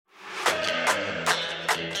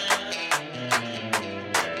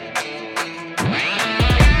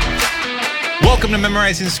Welcome to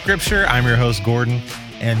Memorizing Scripture. I'm your host, Gordon,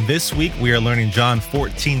 and this week we are learning John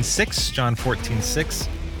 14:6. John 14:6.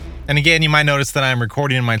 And again, you might notice that I'm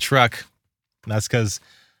recording in my truck. That's because,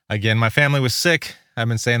 again, my family was sick. I've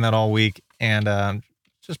been saying that all week, and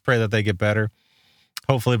just pray that they get better.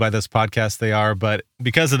 Hopefully by this podcast they are, but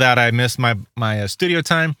because of that, I missed my studio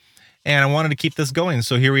time, and I wanted to keep this going,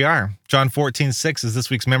 so here we are. John 14:6 is this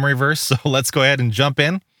week's memory verse, so let's go ahead and jump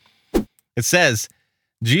in. It says,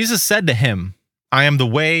 Jesus said to him, I am the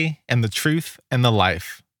way and the truth and the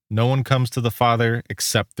life. No one comes to the Father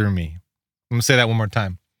except through me. I'm going to say that one more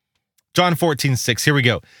time. John 14:6, here we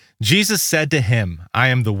go. Jesus said to him, I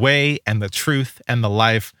am the way and the truth and the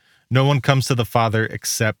life. No one comes to the Father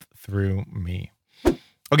except through me.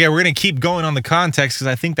 Okay, we're going to keep going on the context because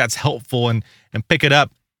I think that's helpful and pick it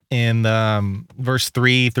up in verse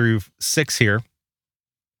 3 through 6 here.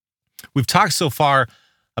 We've talked so far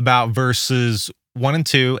about verses 1 and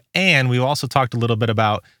 2, and we've also talked a little bit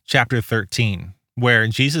about chapter 13, where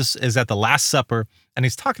Jesus is at the Last Supper, and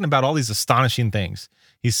he's talking about all these astonishing things.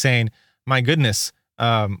 He's saying, my goodness,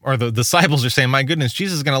 or the disciples are saying, my goodness,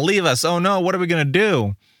 Jesus is going to leave us. Oh no, what are we going to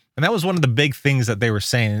do? And that was one of the big things that they were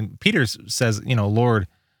saying. And Peter says, Lord,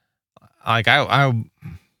 like I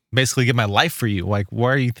basically give my life for you. Like,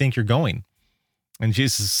 where do you think you're going? And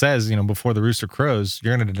Jesus says, before the rooster crows,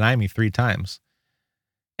 you're going to deny me 3 times.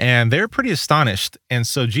 And they're pretty astonished. And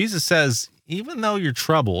so Jesus says, even though you're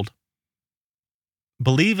troubled,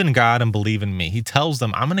 believe in God and believe in me. He tells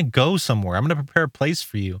them, I'm going to go somewhere. I'm going to prepare a place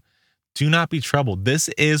for you. Do not be troubled. This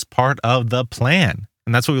is part of the plan.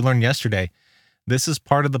 And that's what we learned yesterday. This is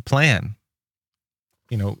part of the plan.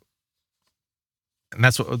 And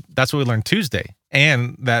that's what we learned Tuesday.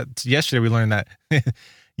 And that yesterday we learned that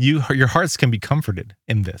your hearts can be comforted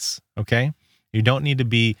in this, okay? You don't need to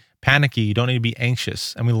be panicky. You don't need to be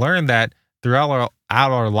anxious. And we learned that throughout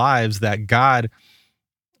our lives that God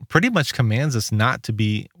pretty much commands us not to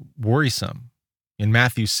be worrisome. In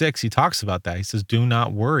Matthew 6, he talks about that. He says, do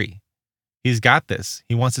not worry. He's got this.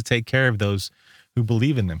 He wants to take care of those who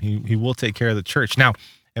believe in him. He will take care of the church. Now,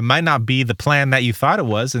 it might not be the plan that you thought it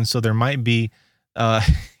was, and so there might be a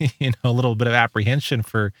little bit of apprehension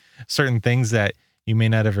for certain things that you may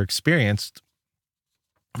not have experienced,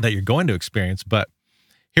 that you're going to experience, but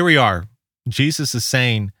here we are. Jesus is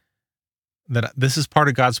saying that this is part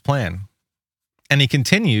of God's plan. And he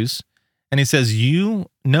continues and he says, you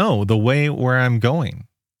know the way where I'm going.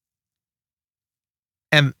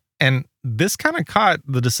 And this kind of caught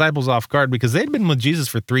the disciples off guard because they'd been with Jesus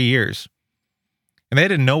for 3 years and they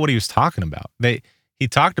didn't know what he was talking about. He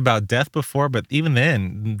talked about death before, but even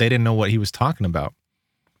then they didn't know what he was talking about.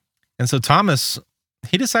 And so Thomas,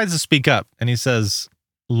 he decides to speak up and he says,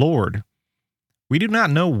 Lord, we do not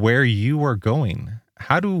know where you are going.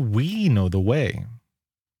 How do we know the way?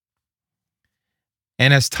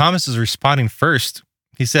 And as Thomas is responding first,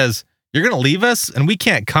 he says, you're going to leave us and we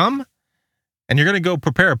can't come? And you're going to go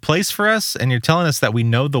prepare a place for us? And you're telling us that we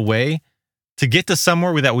know the way to get to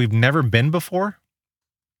somewhere that we've never been before?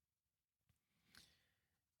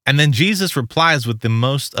 And then Jesus replies with the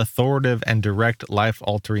most authoritative and direct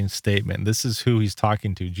life-altering statement. This is who he's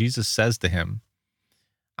talking to. Jesus says to him,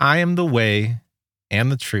 I am the way and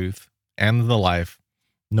the truth and the life.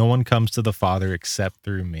 No one comes to the Father except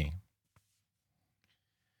through me.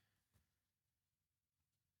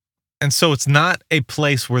 And so it's not a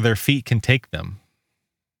place where their feet can take them.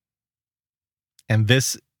 And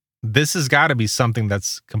this has got to be something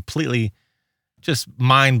that's completely just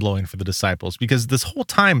mind-blowing for the disciples, because this whole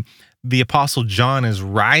time the Apostle John is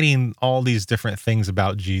writing all these different things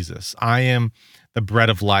about Jesus. I am the bread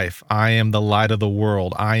of life. I am the light of the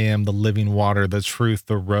world. I am the living water, the truth,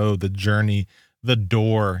 the road, the journey, the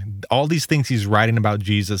door. All these things he's writing about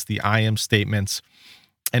Jesus, the I am statements,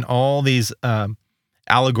 and all these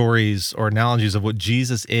allegories or analogies of what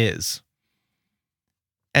Jesus is.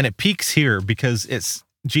 And it peaks here because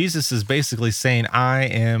Jesus is basically saying, I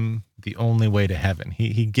am the only way to heaven.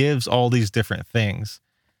 He gives all these different things,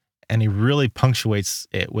 and he really punctuates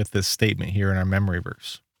it with this statement here in our memory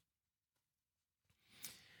verse.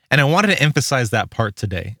 And I wanted to emphasize that part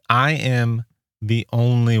today. I am the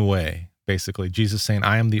only way. Basically, Jesus saying,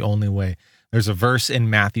 I am the only way. There's a verse in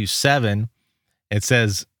Matthew 7. It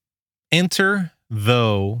says, enter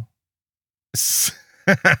though.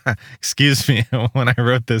 Excuse me. When I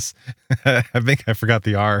wrote this, I think I forgot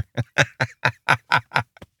the R.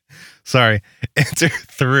 Sorry. Enter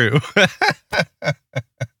through.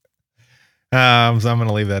 So I'm going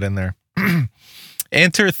to leave that in there.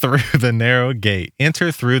 Enter through the narrow gate.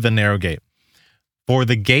 Enter through the narrow gate. For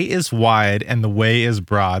the gate is wide and the way is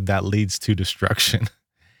broad that leads to destruction.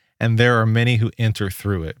 And there are many who enter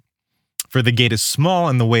through it. For the gate is small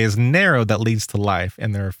and the way is narrow that leads to life,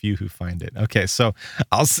 and there are few who find it. Okay, so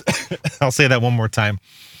I'll I'll say that one more time.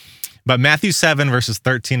 But Matthew 7, verses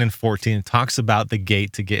 13 and 14 talks about the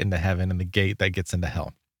gate to get into heaven and the gate that gets into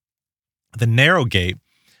hell. The narrow gate,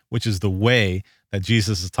 which is the way that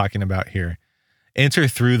Jesus is talking about here, enter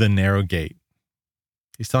through the narrow gate.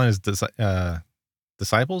 He's telling his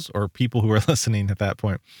disciples or people who are listening at that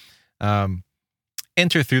point,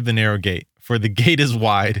 enter through the narrow gate, for the gate is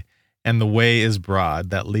wide and the way is broad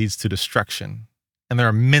that leads to destruction. And there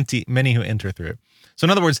are many who enter through it. So in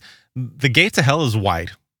other words, the gate to hell is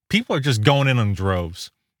wide. People are just going in on droves.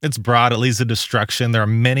 It's broad. It leads to destruction. There are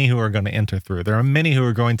many who are going to enter through. There are many who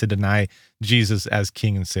are going to deny Jesus as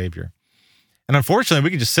King and Savior. And unfortunately, we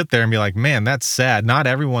can just sit there and be like, man, that's sad. Not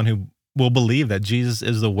everyone who will believe that Jesus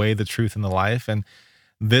is the way, the truth, and the life. And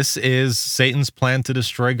this is Satan's plan to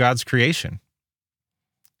destroy God's creation.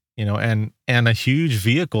 You know, and a huge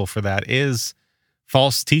vehicle for that is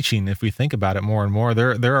false teaching. If we think about it more and more,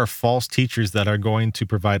 there are false teachers that are going to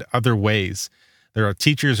provide other ways. There are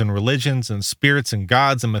teachers and religions and spirits and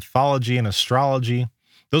gods and mythology and astrology.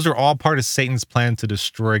 Those are all part of Satan's plan to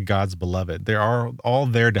destroy God's beloved. They are all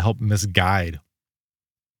there to help misguide.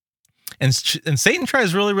 And Satan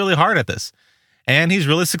tries really, really hard at this. And he's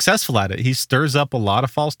really successful at it. He stirs up a lot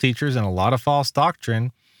of false teachers and a lot of false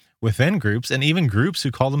doctrine within groups, and even groups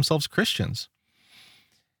who call themselves Christians.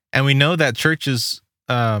 And we know that churches,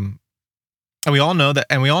 and we all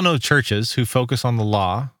know churches who focus on the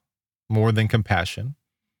law more than compassion.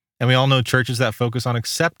 And we all know churches that focus on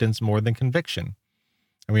acceptance more than conviction.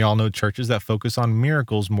 And we all know churches that focus on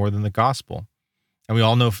miracles more than the gospel. And we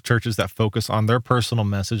all know churches that focus on their personal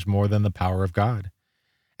message more than the power of God.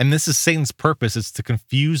 And this is Satan's purpose. It's to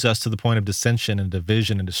confuse us to the point of dissension and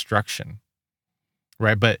division and destruction.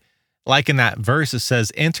 Right? But like in that verse, it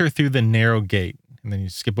says, enter through the narrow gate. And then you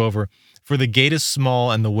skip over, for the gate is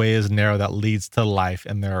small and the way is narrow that leads to life,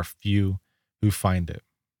 and there are few who find it.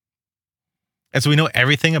 And so we know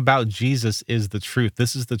everything about Jesus is the truth.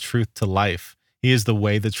 This is the truth to life. He is the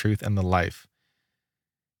way, the truth, and the life.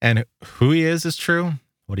 And who he is true.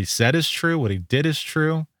 What he said is true. What he did is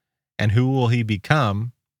true. And who will he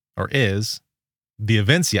become, or is, the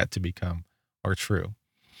events yet to become are true.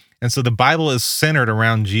 And so the Bible is centered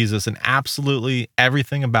around Jesus, and absolutely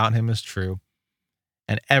everything about him is true.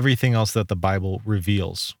 And everything else that the Bible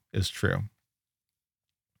reveals is true.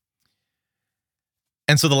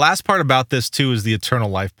 And so the last part about this too is the eternal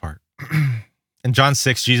life part. In John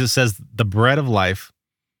 6, Jesus says the bread of life.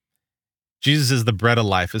 Jesus is the bread of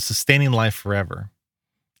life, is sustaining life forever.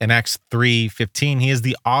 In Acts 3:15, he is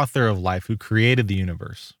the author of life who created the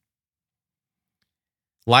universe.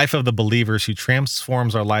 Life of the believers who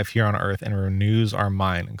transforms our life here on earth and renews our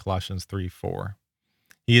mind in Colossians 3:4.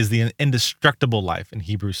 He is the indestructible life in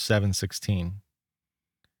Hebrews 7:16.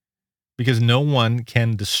 Because no one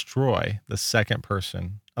can destroy the second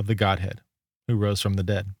person of the Godhead who rose from the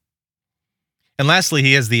dead. And lastly,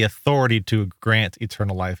 he has the authority to grant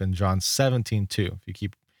eternal life in John 17:2. If you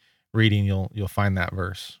keep reading, you'll find that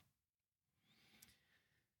verse.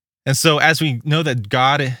 And so as we know that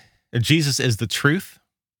Jesus is the truth,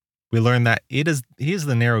 we learn that he is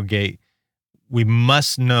the narrow gate. We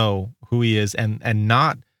must know who he is and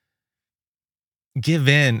not give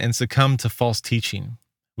in and succumb to false teaching.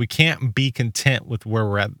 We can't be content with where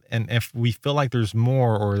we're at. And if we feel like there's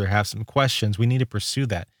more or there have some questions, we need to pursue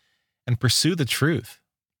that and pursue the truth.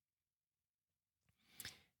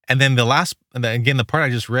 And then the part I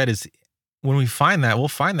just read is when we find that, we'll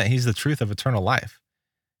find that he's the truth of eternal life.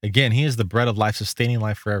 Again, he is the bread of life, sustaining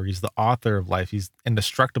life forever. He's the author of life. He's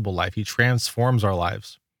indestructible life. He transforms our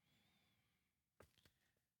lives.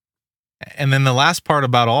 And then the last part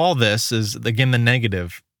about all this is, again, the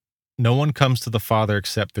negative. No one comes to the Father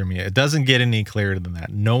except through me. It doesn't get any clearer than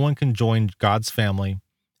that. No one can join God's family,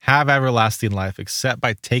 have everlasting life, except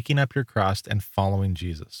by taking up your cross and following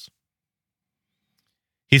Jesus.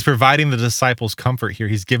 He's providing the disciples comfort here.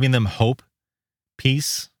 He's giving them hope,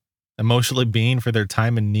 peace, emotionally being for their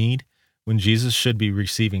time in need when Jesus should be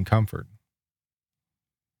receiving comfort.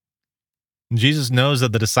 And Jesus knows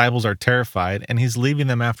that the disciples are terrified, and he's leaving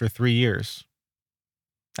them after 3 years.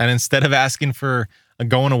 And instead of asking for a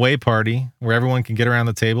going away party where everyone can get around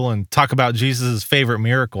the table and talk about Jesus' favorite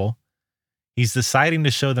miracle, he's deciding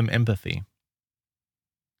to show them empathy.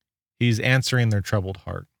 He's answering their troubled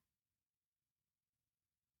heart.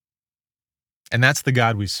 And that's the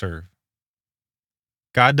God we serve.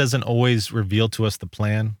 God doesn't always reveal to us the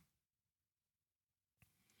plan,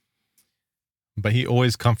 but he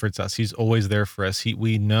always comforts us. He's always there for us.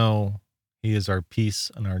 We know he is our peace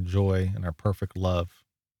and our joy and our perfect love.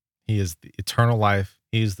 He is the eternal life.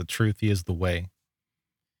 He is the truth. He is the way.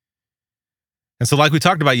 And so like we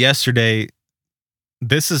talked about yesterday,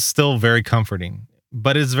 this is still very comforting,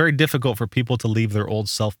 but it's very difficult for people to leave their old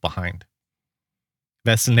self behind.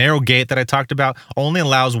 That's the narrow gate that I talked about only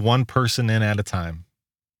allows one person in at a time.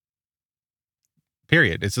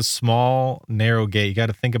 Period. It's a small, narrow gate. You got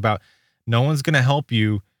to think about no one's going to help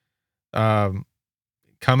you come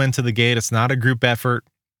into the gate. It's not a group effort.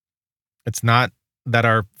 It's not that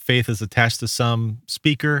our faith is attached to some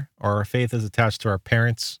speaker or our faith is attached to our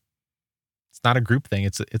parents. It's not a group thing.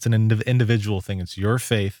 It's an individual thing. It's your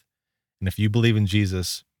faith. And if you believe in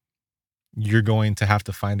Jesus, you're going to have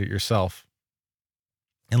to find it yourself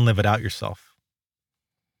and live it out yourself.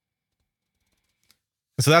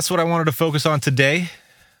 So that's what I wanted to focus on today,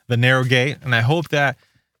 the narrow gate. And I hope that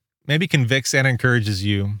maybe convicts and encourages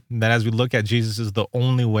you that as we look at Jesus as the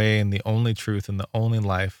only way and the only truth and the only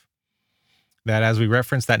life, that as we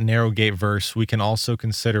reference that narrow gate verse, we can also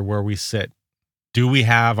consider where we sit. Do we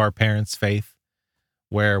have our parents' faith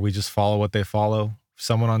where we just follow what they follow,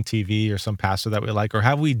 someone on TV or some pastor that we like, or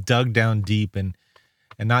have we dug down deep and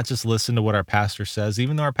not just listen to what our pastor says?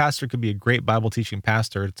 Even though our pastor could be a great Bible teaching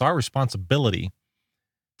pastor, it's our responsibility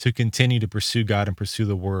to continue to pursue God and pursue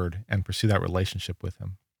the word and pursue that relationship with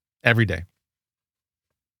him every day.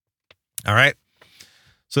 All right.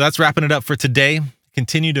 So that's wrapping it up for today.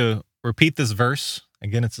 Continue to repeat this verse.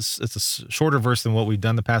 Again, it's a shorter verse than what we've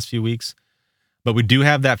done the past few weeks, but we do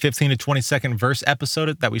have that 15 to 20 second verse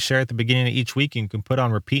episode that we share at the beginning of each week. You can put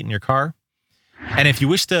on repeat in your car. And if you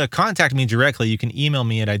wish to contact me directly, you can email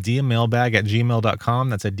me at ideamailbag@gmail.com.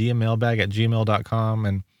 That's ideamailbag@gmail.com.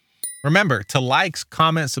 And remember to like,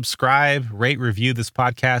 comment, subscribe, rate, review this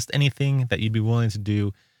podcast. Anything that you'd be willing to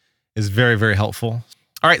do is very, very helpful.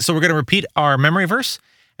 All right, so we're going to repeat our memory verse,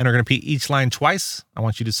 and we're going to repeat each line twice. I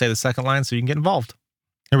want you to say the second line so you can get involved.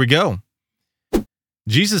 Here we go.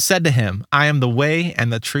 Jesus said to him, I am the way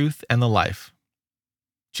and the truth and the life.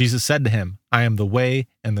 Jesus said to him, I am the way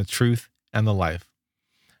and the truth and the life.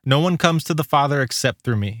 No one comes to the Father except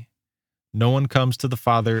through me. No one comes to the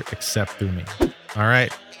Father except through me. All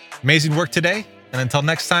right. Amazing work today. And until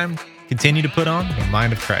next time, continue to put on the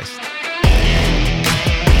mind of Christ.